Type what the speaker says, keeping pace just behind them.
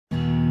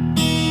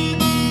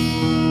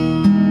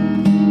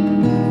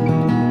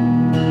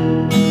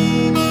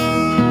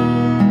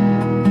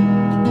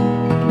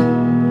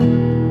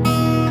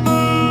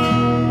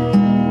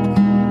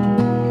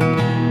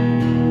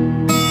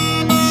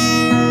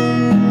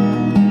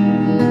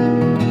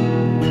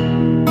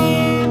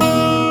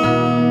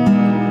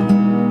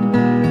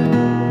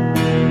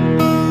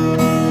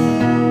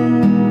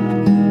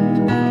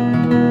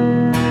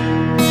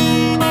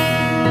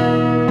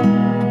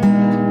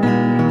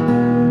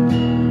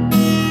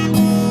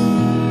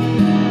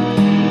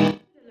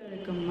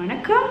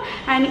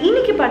And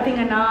இன்னைக்கு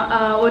பார்த்தீங்கன்னா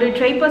ஒரு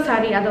ட்ரைப்பர்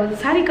சாரீ, அதாவது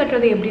சாரீ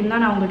கட்டுறது எப்படின்னு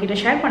தான் நான் உங்ககிட்ட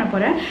ஷேர் பண்ண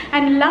போகிறேன்.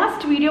 அண்ட்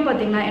லாஸ்ட் வீடியோ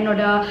பார்த்தீங்கன்னா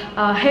என்னோட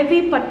ஹெவி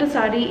பட்டு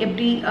சாரீ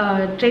எப்படி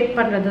ட்ரைப்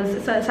பண்ணுறது,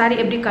 சாரீ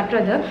எப்படி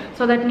கட்டுறது,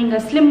 ஸோ தட்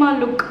நீங்கள் ஸ்லிம்மாக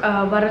லுக்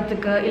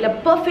வர்றதுக்கு இல்லை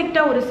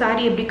பர்ஃபெக்டாக ஒரு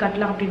சாரீ எப்படி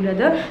கட்டலாம்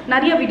அப்படின்றது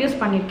நிறைய வீடியோஸ்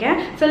பண்ணியிருக்கேன்.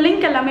 ஸோ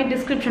லிங்க் எல்லாமே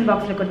டிஸ்கிரிப்ஷன்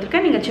பாக்ஸில்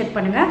கொடுத்துருக்கேன், நீங்கள் செக்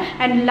பண்ணுங்கள்.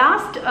 And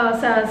last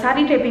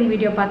sari draping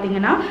video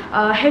பார்த்தீங்கன்னா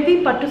ஹெவி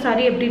பட்டு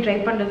சாரீ எப்படி ட்ரை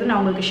பண்ணுறது நான்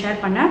உங்களுக்கு ஷேர்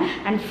பண்ணேன்.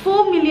 அண்ட் 4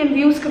 மில்லியன்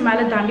வியூஸ்க்கு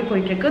மேலே தாண்டி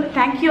போயிட்டுருக்கு.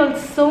 Thank you all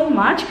so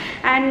much.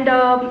 And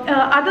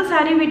other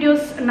sari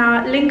videos நான்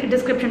லிங்க்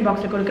டிஸ்கிரிப்ஷன்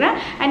பாக்ஸில் கொடுக்குறேன்.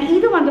 அண்ட்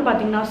இது வந்து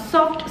பார்த்தீங்கன்னா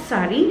சாஃப்ட்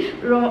சாரீ,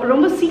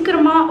 ரொம்ப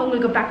சீக்கிரமாக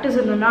உங்களுக்கு ப்ராக்டிஸ்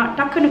இருந்ததுன்னா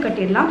டக்குன்னு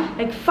கட்டிடலாம்.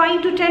 Like 5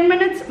 to 10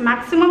 minutes,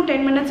 maximum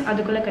 10 minutes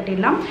அதுக்குள்ளே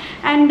கட்டிடலாம்.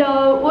 அண்ட்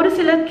ஒரு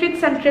சில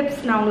ட்ரிக்ஸ் அண்ட்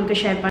டிப்ஸ் நான் உங்களுக்கு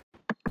ஷேர் பண்ணேன்.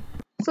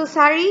 So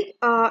sari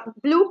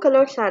blue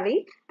colour sari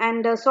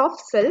and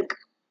soft silk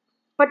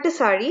பட்டு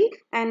சாரீ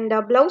அண்ட்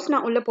ப்ளவுஸ்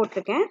நான் உள்ளே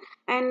போட்டிருக்கேன்.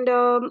 அண்ட்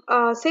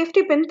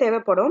சேஃப்டி பின்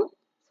தேவைப்படும்.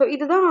 ஸோ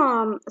இதுதான்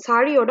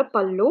சாரியோட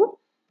பல்லு.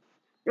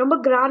 ரொம்ப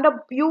கிராண்டாக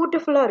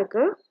பியூட்டிஃபுல்லாக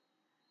இருக்குது.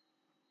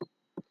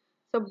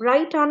 ஸோ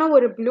பிரைட்டான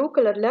ஒரு ப்ளூ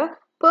கலரில்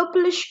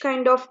purplish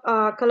kind of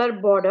colour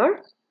border.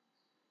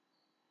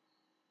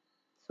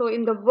 So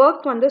இந்த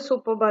ஒர்க் வந்து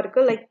சூப்பராக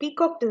இருக்குது, லைக்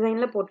பீகாக்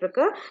டிசைனில்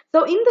போட்டிருக்கு. ஸோ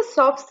இந்த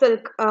சாஃப்ட்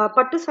சில்க்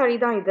பட்டு சாரீ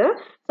தான் இது.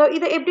 ஸோ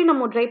இதை எப்படி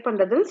நம்ம ட்ரை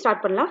பண்ணுறதுன்னு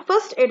ஸ்டார்ட் பண்ணலாம்.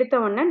 ஃபர்ஸ்ட் எடுத்த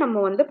உடனே நம்ம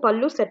வந்து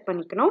பல்லு செட்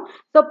பண்ணிக்கணும்.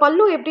 ஸோ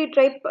பல்லு எப்படி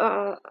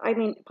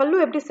பல்லு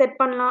எப்படி செட்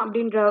பண்ணலாம்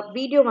அப்படின்ற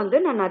வீடியோ வந்து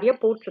நான் நிறைய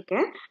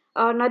போட்டிருக்கேன்.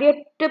 நிறைய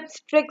டிப்ஸ்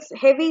ட்ரிக்ஸ்,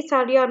 ஹெவி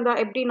சாரியாக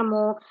இருந்தால் எப்படி நம்ம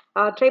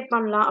ட்ரை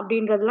பண்ணலாம்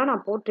அப்படின்றதுலாம்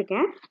நான்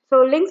போட்டிருக்கேன். ஸோ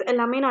லிங்க்ஸ்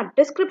எல்லாமே நான்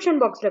டிஸ்கிரிப்ஷன்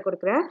பாக்ஸில்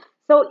கொடுக்குறேன்.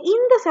 ஸோ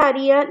இந்த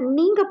சாரியை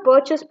நீங்கள்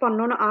பர்ச்சேஸ்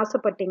பண்ணணுன்னு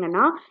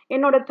ஆசைப்பட்டீங்கன்னா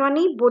என்னோட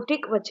தனி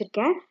பொட்டிக்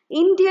வச்சுருக்கேன்.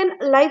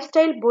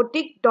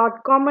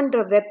 indianlifestyletamil.comன்ற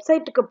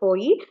வெப்சைட்டுக்கு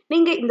போய்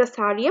நீங்கள் இந்த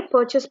சாரியை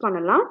பர்ச்சேஸ்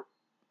பண்ணலாம்.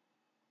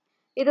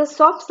 இது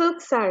சாஃப்ட்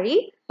சில்க் சாரீ,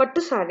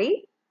 பட்டு சாரீ.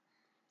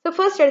 ஸோ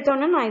ஃபர்ஸ்ட்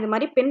எடுத்தோன்னே நான் இது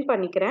மாதிரி பின்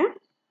பண்ணிக்கிறேன்.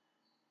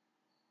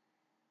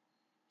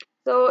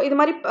 ஸோ இது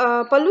மாதிரி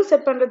பல்லு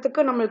செட்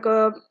பண்ணுறதுக்கு நம்மளுக்கு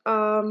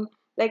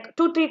லைக்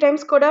 2-3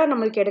 டைம்ஸ் கூட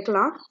நம்மளுக்கு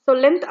எடுக்கலாம். ஸோ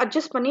லென்த்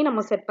அட்ஜஸ்ட் பண்ணி நம்ம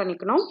செட்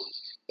பண்ணிக்கணும்.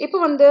 இப்போ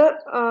வந்து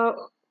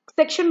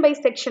செக்ஷன் பை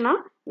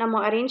செக்ஷனாக நம்ம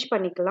அரேஞ்ச்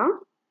பண்ணிக்கலாம்.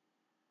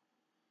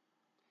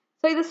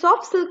 ஸோ இது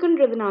சாஃப்ட்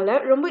சில்க்குன்றதுனால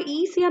ரொம்ப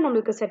ஈஸியாக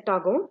நம்மளுக்கு செட்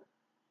ஆகும்.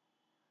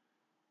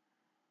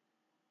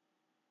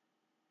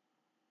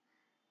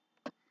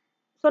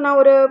 ஸோ நான்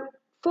ஒரு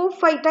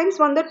 4-5 டைம்ஸ்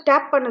வந்து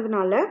டேப்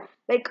பண்ணதுனால,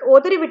 லைக்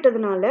உதறி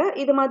விட்டதுனால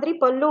இது மாதிரி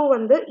பல்லு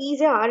வந்து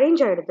ஈஸியாக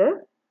அரேஞ்ச் ஆகிடுது.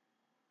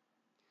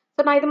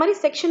 ஸோ நான் இது மாதிரி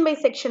செக்ஷன் பை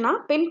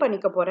செக்ஷனாக பின்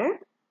பண்ணிக்க போகிறேன்.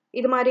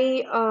 இது மாதிரி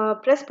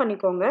ப்ரெஸ்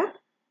பண்ணிக்கோங்க,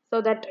 ஸோ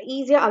தட்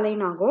ஈஸியாக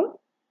அலைன் ஆகும்.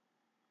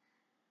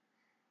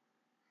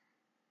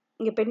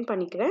 இங்கே பின்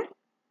பண்ணிக்கிறேன்.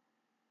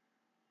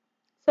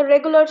 So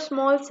regular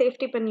small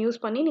safety pin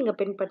use பண்ணி நீங்கள்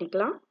பின்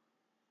பண்ணிக்கலாம்.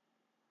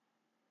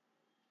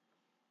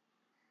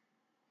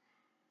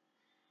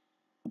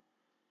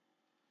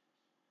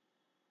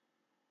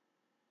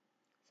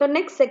 ஸோ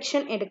நெக்ஸ்ட்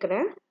செக்ஷன்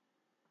எடுக்கிறேன்.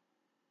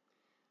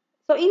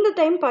 ஸோ இந்த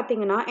டைம்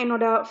பார்த்தீங்கன்னா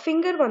என்னோட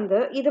ஃபிங்கர் வந்து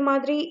இது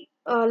மாதிரி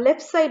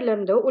லெஃப்ட்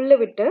சைட்லேருந்து உள்ளே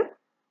விட்டு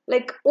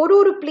லைக்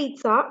ஒரு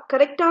ப்ளீட்ஸாக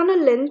கரெக்டான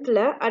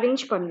லென்த்தில்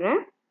அரேஞ்ச் பண்ணுறேன்.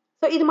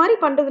 ஸோ இது மாதிரி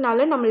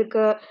பண்ணுறதுனால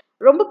நம்மளுக்கு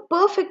ரொம்ப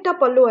பர்ஃபெக்டாக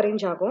பல்லு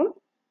அரேஞ்ச் ஆகும்.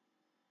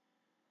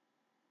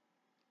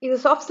 இது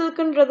சாஃப்ட்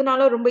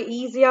சில்க்குன்றதுனால ரொம்ப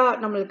ஈஸியாக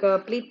நம்மளுக்கு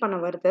ப்ளீட் பண்ண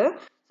வருது.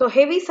 ஸோ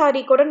ஹெவி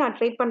சாரீ கூட நான்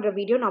ட்ரை பண்ணுற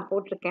வீடியோ நான்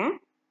போட்டிருக்கேன்.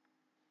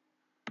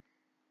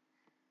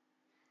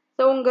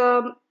 ஸோ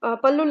உங்கள்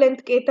பல்லு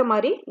லென்த்க்கு ஏற்ற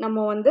மாதிரி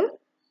நம்ம வந்து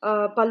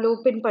பல்லு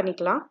பின்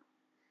பண்ணிக்கலாம்.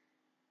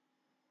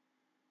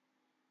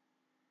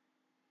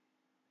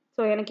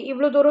 ஸோ எனக்கு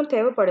இவ்வளோ தூரம்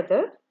தேவைப்படுது.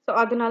 ஸோ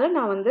அதனால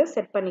நான் வந்து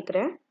செட்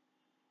பண்ணிக்கிறேன்.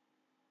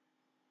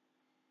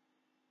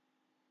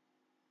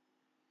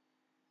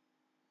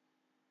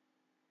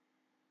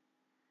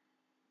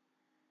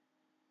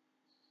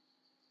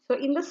 ஸோ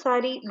இந்த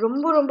சாரீ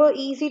ரொம்ப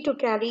easy to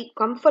carry,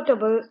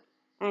 comfortable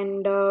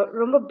and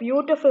ரொம்ப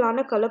பியூட்டிஃபுல்லான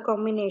கலர்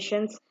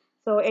காம்பினேஷன்ஸ்.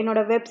 ஸோ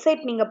என்னோட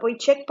வெப்சைட் நீங்கள் போய்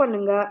செக்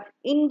பண்ணுங்கள்,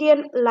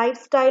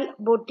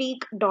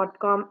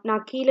 indianlifestyletamil.com.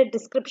 நான் கீழே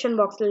டிஸ்கிரிப்ஷன்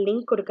பாக்ஸில்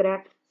லிங்க் கொடுக்குறேன்.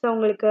 ஸோ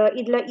உங்களுக்கு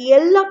இதில்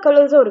எல்லா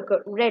கலர்ஸும்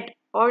இருக்குது. Red,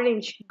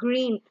 orange,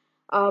 green,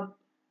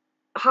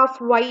 half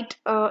white,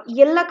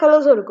 எல்லா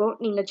கலர்ஸும் இருக்கும்.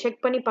 நீங்கள்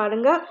செக் பண்ணி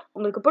பாருங்கள்.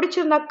 உங்களுக்கு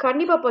பிடிச்சிருந்தா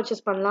கண்டிப்பாக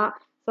பர்ச்சேஸ் பண்ணலாம்.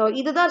 ஸோ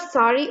இதுதான்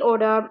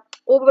சாரியோட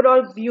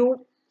ஓவரால் வியூ.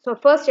 ஸோ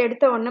ஃபர்ஸ்ட்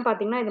எடுத்த உடனே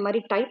பார்த்தீங்கன்னா இது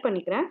மாதிரி டைப்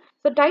பண்ணிக்கிறேன்.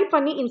 ஸோ டைப்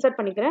பண்ணி இன்சர்ட்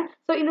பண்ணிக்கிறேன்.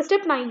 ஸோ இந்த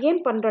ஸ்டெப் நான்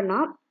ஏன் பண்ணுறேன்னா,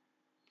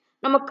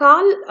 நம்ம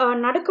கால்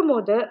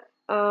நடக்கும்போது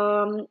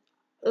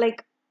லைக்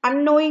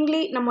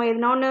அன்னோயிங்லி நம்ம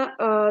எதனான்னு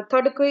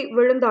தடுக்கி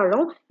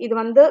விழுந்தாலும் இது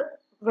வந்து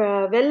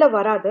வெளில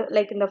வராது.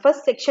 லைக் இந்த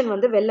ஃபர்ஸ்ட் செக்ஷன்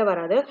வந்து வெளில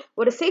வராது.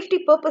 ஒரு சேஃப்டி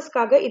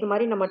பர்பஸ்க்காக இது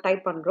மாதிரி நம்ம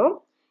டைப் பண்ணுறோம்.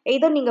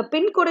 either நீங்க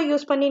பின் கூட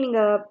யூஸ் பண்ணி நீங்க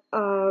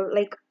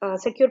லைக்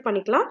செக்யூர்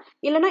பண்ணிக்கலாம்,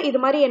 இல்லனா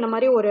இது மாதிரி என்ன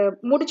மாதிரி ஒரு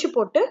முடிச்சு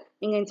போட்டு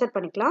நீங்க இன்சர்ட்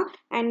பண்ணிக்கலாம்.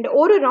 அண்ட்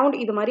ஒரு ரவுண்ட்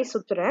இது மாதிரி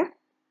சுத்துறேன்,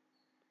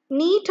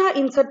 நீட்டா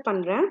இன்சர்ட்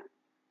பண்றேன்.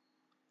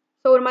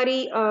 ஸோ ஒரு மாதிரி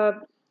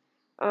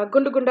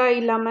குண்டு குண்டா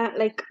இல்லாம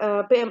லைக்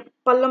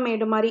பள்ளம்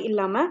மேடு மாதிரி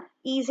இல்லாம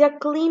ஈஸியா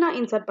கிளீனா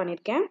இன்சர்ட்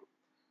பண்ணிருக்கேன்.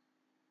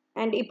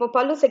 அண்ட் இப்போ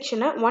பல்லு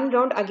செக்ஷனை 1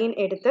 ரவுண்ட் அகெயின்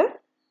எடுத்து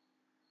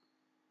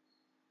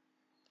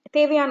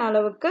தேவையான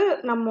அளவுக்கு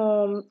நம்ம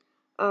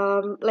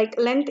லைக்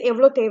லென்த்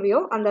எவ்வளோ தேவையோ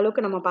அந்த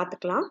அளவுக்கு நம்ம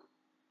பார்த்துக்கலாம்.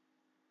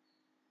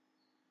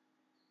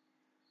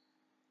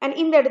 அண்ட்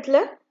இந்த இடத்துல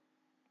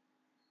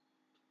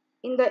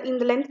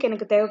இந்த லென்த்க்கு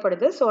எனக்கு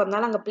தேவைப்படுது. ஸோ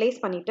அதனால அங்கே பிளேஸ்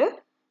பண்ணிட்டு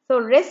ஸோ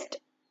ரெஸ்ட்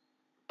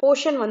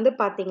போர்ஷன் வந்து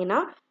பார்த்தீங்கன்னா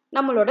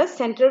நம்மளோட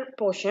சென்டர்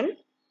போர்ஷன்.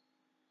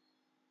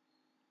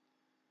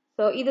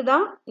 ஸோ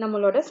இதுதான்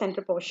நம்மளோட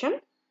சென்டர் போர்ஷன்.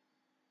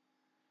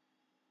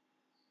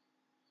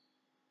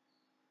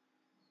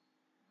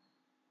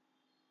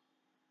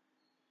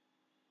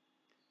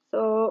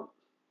 ஸோ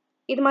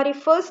இது மாதிரி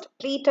ஃபர்ஸ்ட்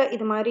ப்ளீட்டை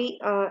இது மாதிரி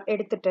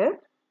எடுத்துட்டு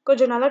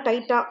கொஞ்சம் நல்லா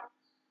டைட்டாக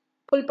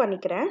புல்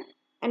பண்ணிக்கிறேன்.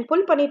 அண்ட்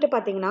புல் பண்ணிட்டு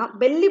பார்த்தீங்கன்னா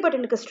பெல்லி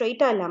பட்டனுக்கு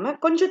ஸ்ட்ரைட்டாக இல்லாமல்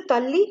கொஞ்சம்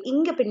தள்ளி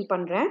இங்கே பின்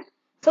பண்ணுறேன்.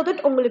 ஸோ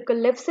தட் உங்களுக்கு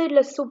லெஃப்ட்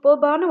சைடில்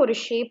சூப்பர்பான ஒரு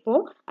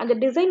ஷேப்பும் அந்த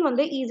டிசைன்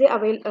வந்து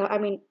ஈஸியாக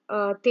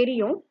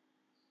தெரியும்.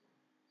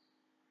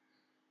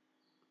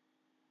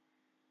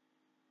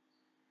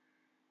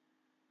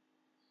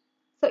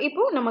 ஸோ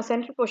இப்போ நம்ம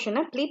சென்டர்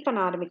போர்ஷனை ப்ளீட்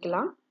பண்ண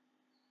ஆரம்பிக்கலாம்.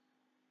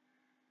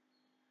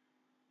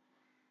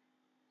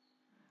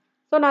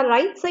 ஸோ நான்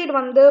ரைட் சைடு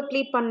வந்து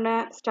ப்ளீட் பண்ண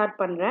ஸ்டார்ட்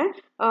பண்ணுறேன்.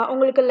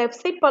 உங்களுக்கு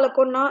லெஃப்ட் சைட்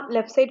பழக்கம்னா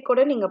லெஃப்ட் சைட்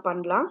கூட நீங்கள்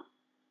பண்ணலாம்.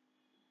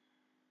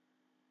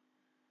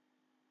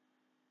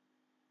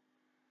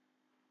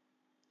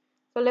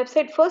 So left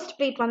side first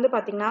pleat வந்து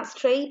பார்த்தீங்கன்னா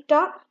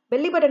ஸ்ட்ரெயிட்டாக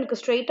பெல்லி பட்டனுக்கு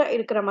ஸ்ட்ரெயிட்டாக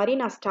இருக்கிற மாதிரி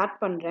நான்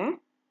ஸ்டார்ட் பண்ணுறேன்.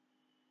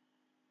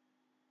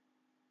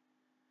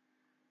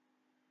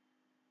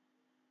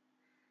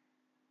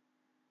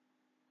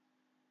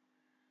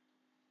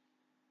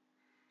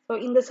 ஸோ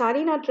இந்த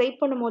சாரீ நான் ட்ரை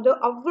பண்ணும்போது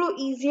அவ்வளோ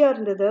ஈஸியாக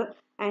இருந்தது.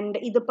 அண்ட்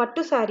இது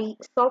பட்டு சாரீ,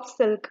 சாஃப்ட்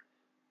சில்க்,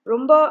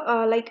 ரொம்ப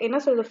லைக் என்ன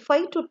சொல்கிறது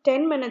 5 to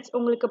 10 minutes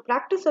உங்களுக்கு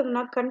ப்ராக்டிஸ்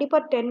இருந்தால்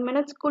கண்டிப்பாக 10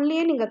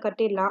 minutesக்குள்ளேயே நீங்கள்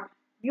கட்டிடலாம்.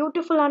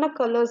 பியூட்டிஃபுல்லான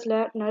கலர்ஸில்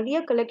நிறைய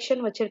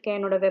கலெக்ஷன் வச்சுருக்கேன்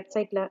என்னோட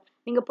வெப்சைட்டில்.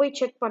 நீங்கள் போய்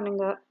செக்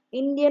பண்ணுங்கள்,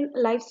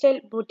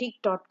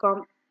 indianmomlifestyle.com.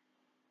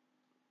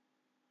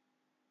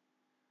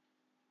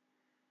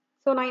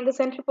 ஸோ நான் இந்த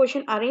சென்டர்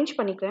போர்ஷன் அரேஞ்ச்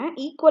பண்ணிக்கிறேன்,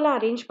 ஈக்குவலாக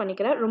அரேஞ்ச்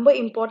பண்ணிக்கிறேன். ரொம்ப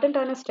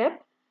இம்பார்ட்டண்ட்டான ஸ்டெப்.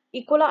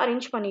 ஈக்குவலாக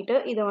அரேஞ்ச் பண்ணிவிட்டு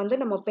இதை வந்து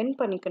நம்ம பென்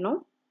பண்ணிக்கணும்.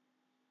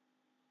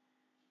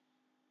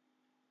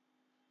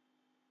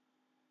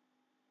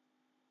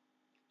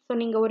 ஸோ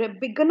நீங்கள் ஒரு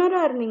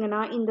பிகினராக இருந்தீங்கன்னா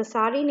இந்த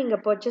சாரீ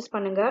நீங்கள் பர்ச்சேஸ்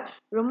பண்ணுங்கள்.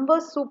 ரொம்ப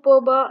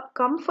சூப்பர்பாக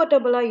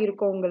கம்ஃபர்டபுளாக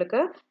இருக்கும்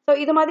உங்களுக்கு. ஸோ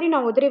இது மாதிரி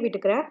நான் உதறி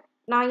விட்டுக்கிறேன்.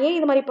 நான் ஏன்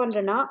இது மாதிரி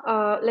பண்ணுறேன்னா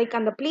லைக்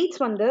அந்த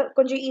ப்ளீட்ஸ் வந்து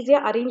கொஞ்சம்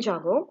ஈஸியாக அரேஞ்ச்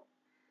ஆகும்.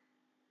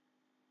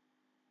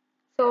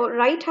 ஸோ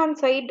ரைட் ஹேண்ட்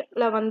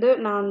சைடில் வந்து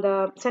நான் அந்த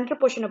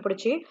சென்டர் போர்ஷனை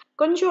பிடிச்சி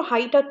கொஞ்சம்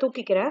ஹைட்டாக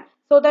தூக்கிக்கிறேன்.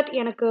 ஸோ தட்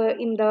எனக்கு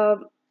இந்த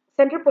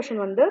சென்டர்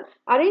போர்ஷன் வந்து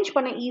அரேஞ்ச்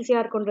பண்ண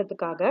ஈஸியாக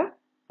இருக்குன்றதுக்காக.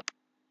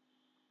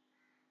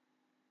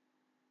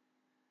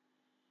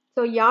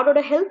 ஸோ யாரோட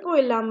ஹெல்ப்பும்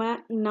இல்லாமல்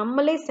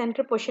நம்மளே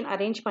சென்டர் போர்ஷன்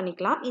அரேஞ்ச்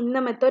பண்ணிக்கலாம். இந்த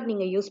மெத்தட்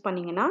நீங்கள் யூஸ்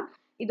பண்ணிங்கன்னா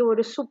இது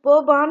ஒரு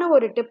சூப்பர்பான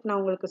ஒரு டிப் நான்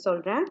உங்களுக்கு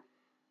சொல்கிறேன்.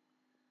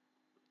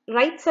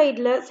 ரைட்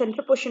சைடில்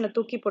சென்டர் போர்ஷனை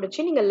தூக்கி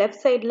பிடிச்சி நீங்கள்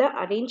லெஃப்ட் சைடில்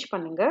அரேஞ்ச்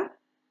பண்ணுங்கள்.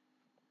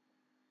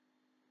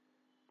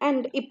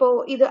 அண்ட்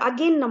இப்போது இது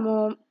அகெயின் நம்ம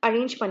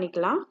அரேஞ்ச்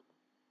பண்ணிக்கலாம்.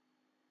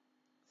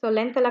 ஸோ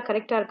லென்த் எல்லாம்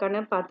கரெக்டாக இருக்கான்னு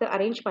பார்த்து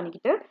அரேஞ்ச்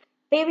பண்ணிக்கிட்டு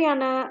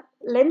தேவையான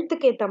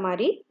லென்த்துக்கு ஏற்ற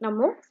மாதிரி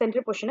நம்ம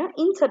சென்டர் போர்ஷனை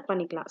இன்சர்ட்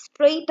பண்ணிக்கலாம்.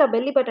 ஸ்ட்ரெயிட்டாக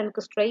பெல்லி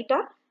பட்டனுக்கு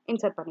ஸ்ட்ரெயிட்டாக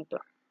இன்சர்ட்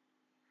பண்ணிக்கலாம்.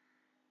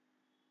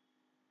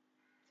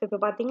 ஸோ இப்போ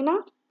பார்த்தீங்கன்னா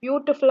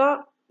பியூட்டிஃபுல்லாக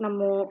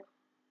நம்ம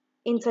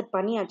இன்சர்ட்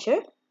பண்ணியாச்சு.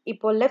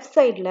 இப்போ லெஃப்ட்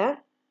சைடில்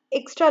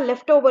எக்ஸ்ட்ரா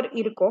லெஃப்ட் ஓவர்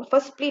இருக்கும்,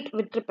 ஃபர்ஸ்ட் ப்ளீட்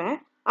விட்டுருப்பேன்,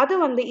 அதை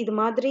வந்து இது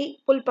மாதிரி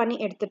புல் பண்ணி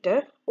எடுத்துட்டு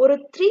ஒரு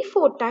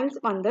 3-4 டைம்ஸ்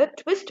வந்து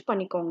ட்விஸ்ட்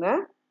பண்ணிக்கோங்க.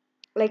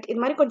 லைக் இது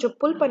மாதிரி கொஞ்சம்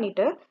புல்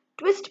பண்ணிவிட்டு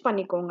ட்விஸ்ட்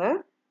பண்ணிக்கோங்க.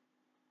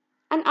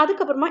 அண்ட்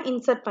அதுக்கப்புறமா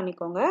இன்சர்ட்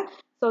பண்ணிக்கோங்க.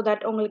 ஸோ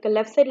தட் உங்களுக்கு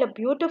லெஃப்ட் சைடில்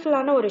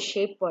பியூட்டிஃபுல்லான ஒரு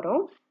ஷேப்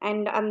வரும்.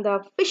 அண்ட் அந்த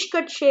ஃபிஷ்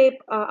கட் ஷேப்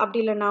அப்படி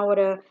இல்லைன்னா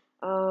ஒரு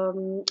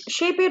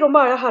ஷேப்பே ரொம்ப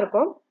அழகாக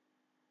இருக்கும்.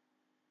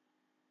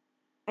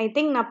 ஐ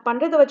திங்க் நான்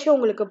பண்ணுறதை வச்சு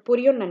உங்களுக்கு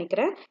புரியும்னு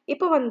நினைக்கிறேன்.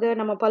 இப்போ வந்து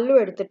நம்ம பல்லு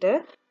எடுத்துட்டு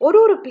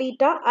ஒரு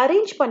ப்ளீட்டாக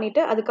அரேஞ்ச்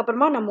பண்ணிவிட்டு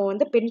அதுக்கப்புறமா நம்ம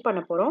வந்து பின்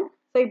பண்ண போகிறோம்.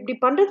 ஸோ இப்படி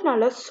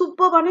பண்ணுறதுனால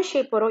சூப்பரான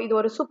ஷேப் வரும். இது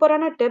ஒரு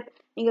சூப்பரான டிப்.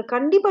 நீங்கள்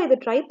கண்டிப்பாக இதை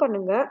ட்ரை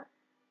பண்ணுங்கள்.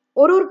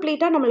 ஒரு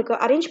ப்ளீட்டாக நம்மளுக்கு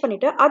அரேஞ்ச்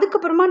பண்ணிவிட்டு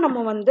அதுக்கப்புறமா நம்ம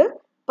வந்து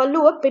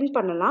பல்லுவை பின்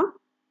பண்ணலாம்.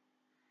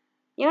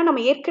 ஏன்னா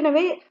நம்ம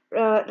ஏற்கனவே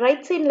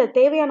ரைட் சைடில்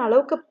தேவையான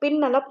அளவுக்கு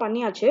பின் எல்லாம்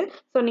பண்ணியாச்சு.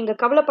 ஸோ நீங்கள்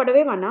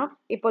கவலைப்படவே வேணாம்.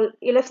 இப்போ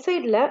லெஃப்ட்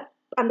சைடில்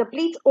அந்த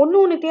ப்ளீட்ஸ்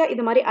ஒன்றுத்தையா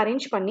இது மாதிரி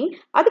அரேஞ்ச் பண்ணி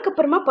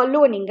அதுக்கப்புறமா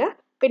பல்லுவை நீங்கள்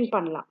பின்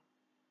பண்ணலாம்.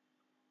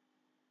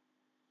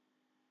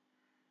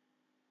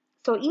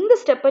 ஸோ இந்த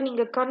ஸ்டெப்பை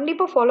நீங்கள்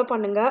கண்டிப்பாக ஃபாலோ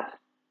பண்ணுங்கள்.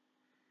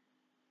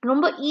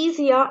 ரொம்ப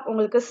ஈஸியாக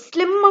உங்களுக்கு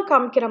ஸ்லிம்மாக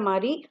காமிக்கிற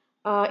மாதிரி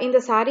இந்த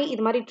சாரீ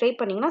இது மாதிரி ட்ரை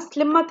பண்ணிங்கன்னா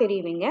ஸ்லிம்மாக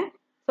தெரியுவீங்க.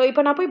 ஸோ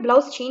இப்போ நான் போய்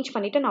ப்ளவுஸ் சேஞ்ச்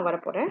பண்ணிவிட்டு நான்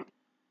வரப்போகிறேன்.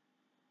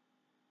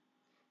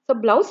 ஸோ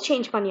ப்ளவுஸ்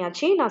சேஞ்ச்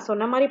பண்ணியாச்சு. நான்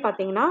சொன்ன மாதிரி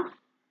பார்த்தீங்கன்னா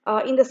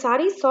இந்த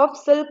சாரீ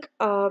சாஃப்ட் சில்க்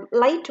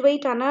லைட்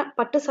வெயிட்டான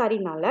பட்டு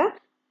சாரீனால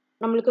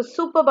நம்மளுக்கு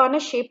சூப்பர்பான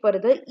ஷேப்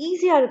வருது.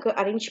 ஈஸியாக இருக்குது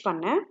அரேஞ்ச்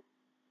பண்ண.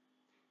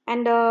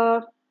 அண்ட்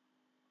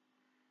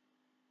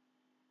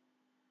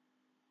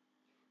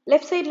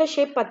லெஃப்ட் சைடில்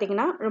ஷேப்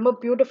பார்த்தீங்கன்னா ரொம்ப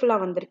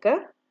பியூட்டிஃபுல்லாக வந்திருக்கு.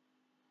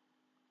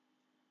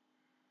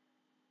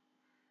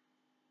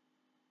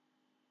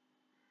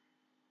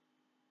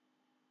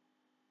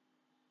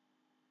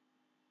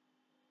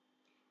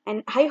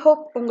 அண்ட் ஐ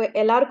ஹோப் உங்கள்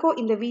எல்லாருக்கும்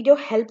இந்த வீடியோ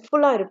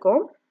ஹெல்ப்ஃபுல்லாக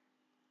இருக்கும்.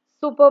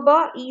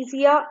 சூப்பர்பாக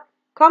ஈஸியாக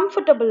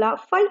கம்ஃபர்டபுளாக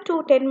 5 to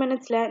 10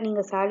 minutesல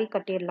நீங்கள் saree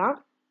கட்டிடலாம்.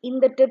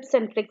 இந்த டிப்ஸ்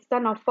அண்ட் ட்ரிக்ஸ்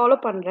தான் நான் ஃபாலோ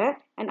பண்ணுறேன்.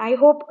 அண்ட் ஐ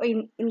ஹோப்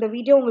இந்த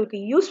வீடியோ உங்களுக்கு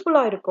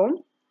யூஸ்ஃபுல்லாக இருக்கும்.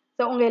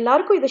 ஸோ உங்கள்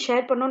எல்லாருக்கும் இதை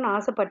ஷேர் பண்ணணும்னு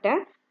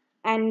ஆசைப்பட்டேன்.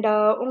 அண்ட்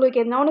உங்களுக்கு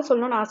என்ன ஒன்று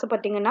சொல்லணும்னு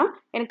ஆசைப்பட்டீங்கன்னா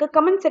எனக்கு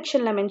கமெண்ட்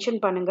செக்ஷனில் மென்ஷன்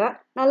பண்ணுங்கள்.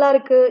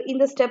 நல்லாயிருக்கு,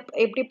 இந்த ஸ்டெப்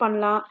எப்படி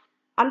பண்ணலாம்,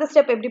 அந்த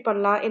ஸ்டெப் எப்படி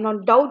பண்ணலாம், என்னோட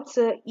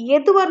டவுட்ஸு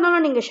எது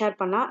வரனாலும் நீங்கள் ஷேர்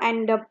பண்ணலாம்.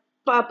 அண்ட்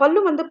பல்லு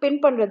வந்து பின்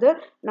பண்ணுறது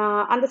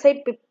நான் அந்த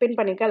சைட் பின்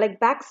பண்ணியிருக்கேன். லைக்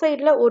பேக்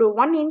சைடில் ஒரு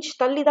 1 inch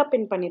தள்ளி தான்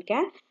பின்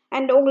பண்ணியிருக்கேன்.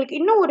 அண்ட் உங்களுக்கு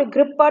இன்னும் ஒரு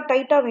க்ரிப்பாக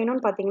டைட்டாக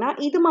வேணும்னு பார்த்தீங்கன்னா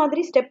இது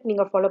மாதிரி ஸ்டெப்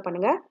நீங்கள் ஃபாலோ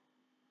பண்ணுங்கள்.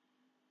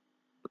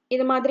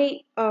 இது மாதிரி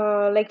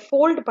லைக்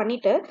ஃபோல்டு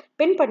பண்ணிவிட்டு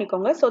பின்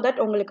பண்ணிக்கோங்க. ஸோ தட்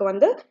உங்களுக்கு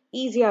வந்து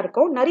ஈஸியாக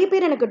இருக்கும். நிறைய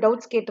பேர் எனக்கு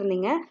டவுட்ஸ்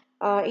கேட்டிருந்தீங்க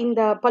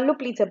இந்த பல்லு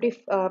ப்ளீட்ஸ் எப்படி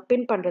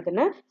பின்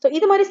பண்ணுறதுன்னு. ஸோ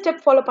இது மாதிரி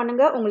ஸ்டெப் ஃபாலோ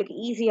பண்ணுங்கள், உங்களுக்கு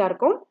ஈஸியாக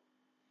இருக்கும்.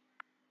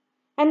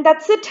 And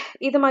that's it.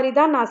 இது மாதிரி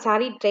தான் நான்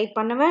saree ட்ரைப்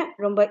பண்ணுவேன்.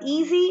 ரொம்ப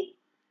ஈஸி,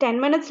 10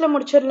 minutesல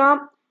முடிச்சிடலாம்.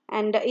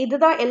 அண்ட்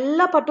இதுதான்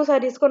எல்லா பட்டு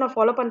சாரீஸ்க்கும் நான்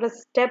ஃபாலோ பண்ணுற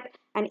ஸ்டெப்.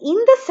 அண்ட்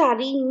இந்த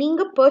saree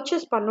நீங்கள்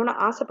பர்ச்சேஸ் பண்ணணுன்னு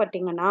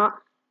ஆசைப்பட்டீங்கன்னா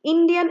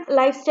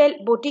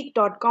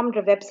indianlifestyleboutique.com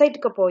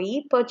வெப்சைட்டுக்கு போய்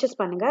பர்ச்சேஸ்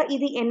பண்ணுங்கள்.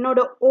 இது என்னோட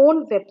ஓன்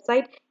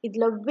வெப்சைட்.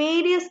 இதில்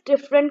various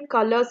different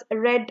colours,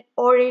 red,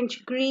 orange,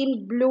 green,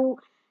 blue,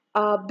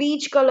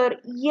 peach colour,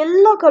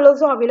 எல்லா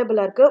கலர்ஸும்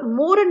அவைலபிளாக இருக்குது.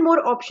 மோர் அண்ட்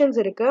மோர் ஆப்ஷன்ஸ்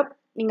இருக்குது,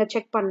 நீங்கள்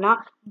செக் பண்ணலாம்.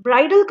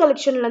 ப்ரைடல்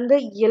கலெக்ஷன்லேருந்து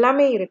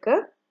எல்லாமே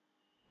இருக்குது.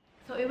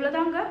 ஸோ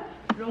இவ்வளோதாங்க,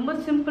 ரொம்ப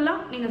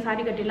சிம்பிளாக நீங்கள்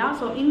saree கட்டிடலாம்.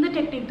 ஸோ இந்த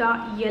டெக்னிக் தான்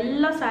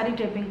எல்லா saree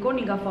டைப்பிங்க்கும்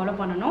நீங்கள் ஃபாலோ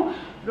பண்ணணும்.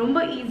 ரொம்ப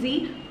ஈஸி.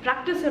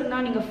 ப்ராக்டிஸ்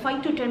இருந்தால் நீங்கள் 5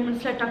 to 10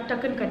 minutesல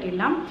டக்குன்னு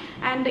கட்டிடலாம்.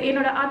 அண்ட்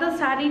என்னோட அதர்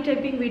saree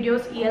டைப்பிங்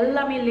வீடியோஸ்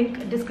எல்லாமே லிங்க்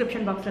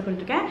டிஸ்கிரிப்ஷன் பாக்ஸில்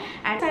கொடுத்துருக்கேன்.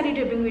 அண்ட் saree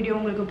டைப்பிங் வீடியோ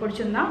உங்களுக்கு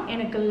பிடிச்சிருந்தா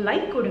எனக்கு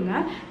லைக் கொடுங்க.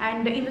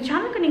 அண்ட் இந்த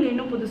சேனலுக்கு நீங்கள்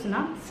இன்னும்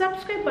புதுசுனா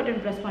சப்ஸ்கிரைப்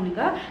பட்டன் ப்ரெஸ்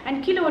பண்ணுங்கள்.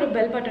 அண்ட் கீழே ஒரு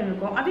பெல் பட்டன்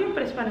இருக்கும், அதையும்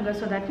ப்ரெஸ் பண்ணுங்கள்.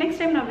 ஸோ தட்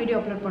நெக்ஸ்ட் டைம் நான் வீடியோ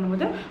அப்லோட்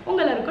பண்ணும்போது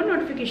உங்கள் எல்லாருக்கும்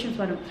நோட்டிஃபிகேஷன்ஸ்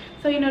வரும்.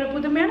 ஸோ இன்னொரு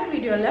புதுமையான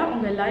வீடியோவில்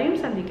உங்கள் எல்லாரையும்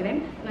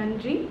சந்திக்கிறேன்.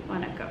 நன்றி,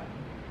 வணக்கம்.